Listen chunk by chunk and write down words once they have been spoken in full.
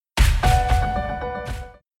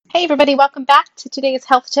Hey, everybody, welcome back to today's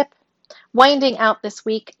health tip. Winding out this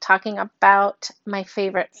week talking about my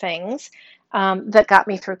favorite things that got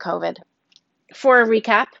me through COVID. For a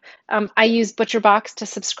recap, I use ButcherBox to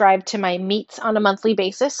subscribe to my meats on a monthly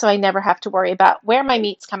basis, so I never have to worry about where my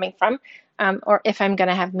meat's coming from or if I'm going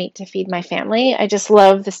to have meat to feed my family. I just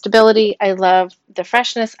love the stability. I love the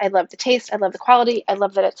freshness. I love the taste. I love the quality. I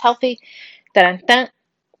love that it's healthy. Dun, dun,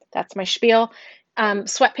 that's my spiel.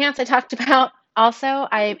 Sweatpants I talked about. Also,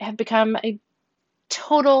 I have become a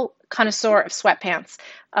total connoisseur of sweatpants,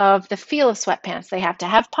 of the feel of sweatpants. They have to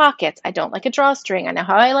have pockets. I don't like a drawstring. I know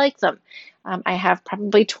how I like them. I have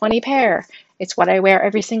probably 20 pair. It's what I wear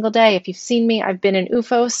every single day. If you've seen me, I've been in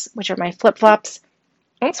OOFOS, which are my flip-flops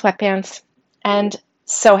and sweatpants, and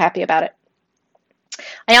so happy about it.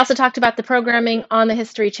 I also talked about the programming on the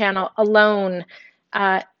History Channel, Alone,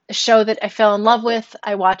 a show that I fell in love with.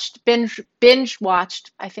 I watched binge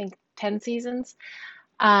watched, I think, 10 seasons.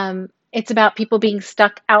 It's about people being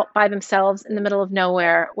stuck out by themselves in the middle of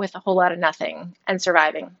nowhere with a whole lot of nothing and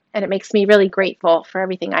surviving. And it makes me really grateful for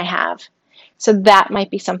everything I have. So that might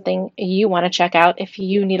be something you want to check out if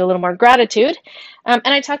you need a little more gratitude. And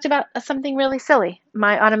I talked about something really silly,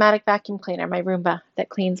 my automatic vacuum cleaner, my Roomba that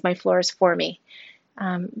cleans my floors for me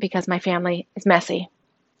because my family is messy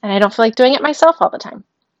and I don't feel like doing it myself all the time.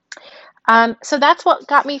 So that's what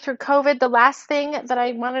got me through COVID. The last thing that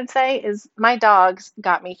I wanted to say is my dogs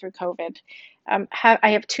got me through COVID.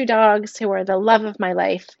 I have two dogs who are the love of my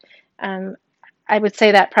life. Um, I would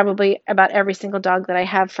say that probably about every single dog that I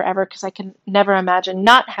have forever because I can never imagine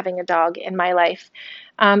not having a dog in my life.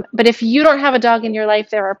 But if you don't have a dog in your life,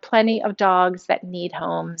 there are plenty of dogs that need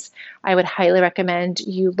homes. I would highly recommend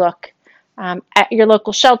you look at your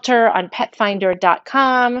local shelter on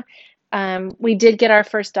petfinder.com. We did get our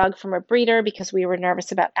first dog from a breeder because we were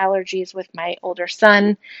nervous about allergies with my older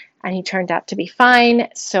son, and he turned out to be fine.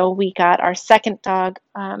 So we got our second dog,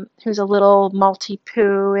 who's a little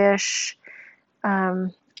Maltipoo-ish,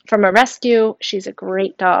 from a rescue. She's a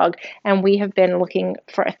great dog, and we have been looking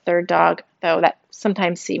for a third dog, though that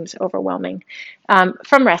sometimes seems overwhelming,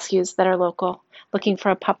 from rescues that are local, looking for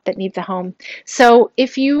a pup that needs a home. So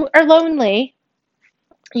if you are lonely,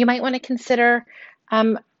 you might want to consider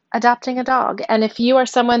um, adopting a dog. And if you are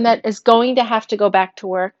someone that is going to have to go back to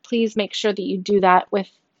work, please make sure that you do that with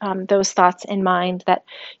those thoughts in mind, that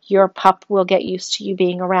your pup will get used to you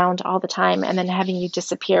being around all the time, and then having you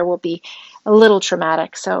disappear will be a little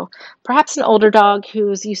traumatic. So perhaps an older dog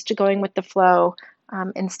who's used to going with the flow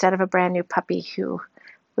instead of a brand new puppy who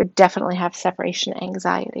would definitely have separation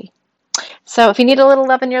anxiety. So if you need a little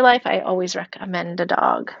love in your life, I always recommend a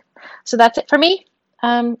dog. So that's it for me,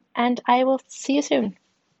 and I will see you soon.